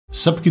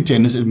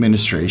Subcutaneous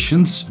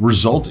administrations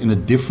result in a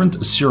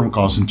different serum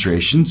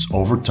concentrations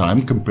over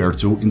time compared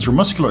to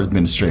intramuscular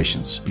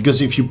administrations.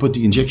 Because if you put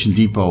the injection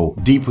depot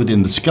deep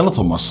within the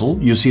skeletal muscle,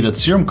 you see that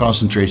serum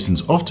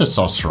concentrations of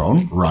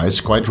testosterone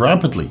rise quite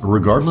rapidly.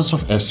 Regardless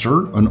of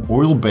ester, an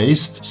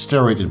oil-based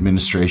steroid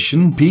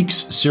administration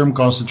peaks serum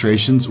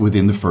concentrations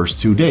within the first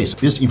 2 days.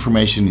 This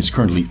information is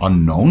currently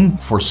unknown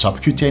for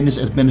subcutaneous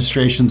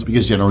administrations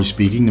because generally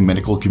speaking, the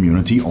medical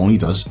community only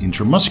does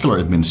intramuscular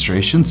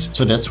administrations.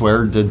 So that's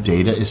where the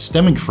data is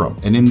stemming from.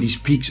 And in these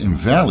peaks and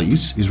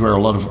valleys is where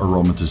a lot of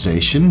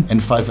aromatization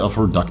and 5-alpha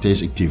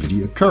reductase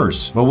activity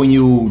occurs. But when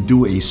you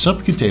do a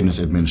subcutaneous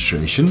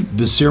administration,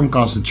 the serum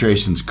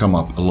concentrations come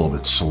up a little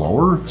bit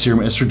slower.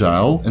 Serum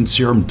estradiol and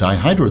serum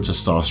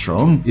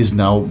dihydrotestosterone is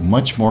now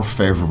much more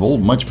favorable,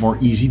 much more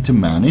easy to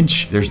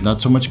manage. There's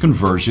not so much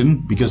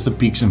conversion because the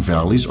peaks and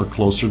valleys are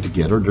closer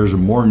together. There's a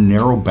more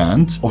narrow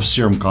band of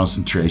serum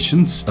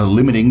concentrations,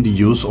 limiting the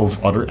use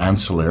of other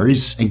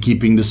ancillaries and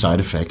keeping the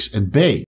side effects at bay.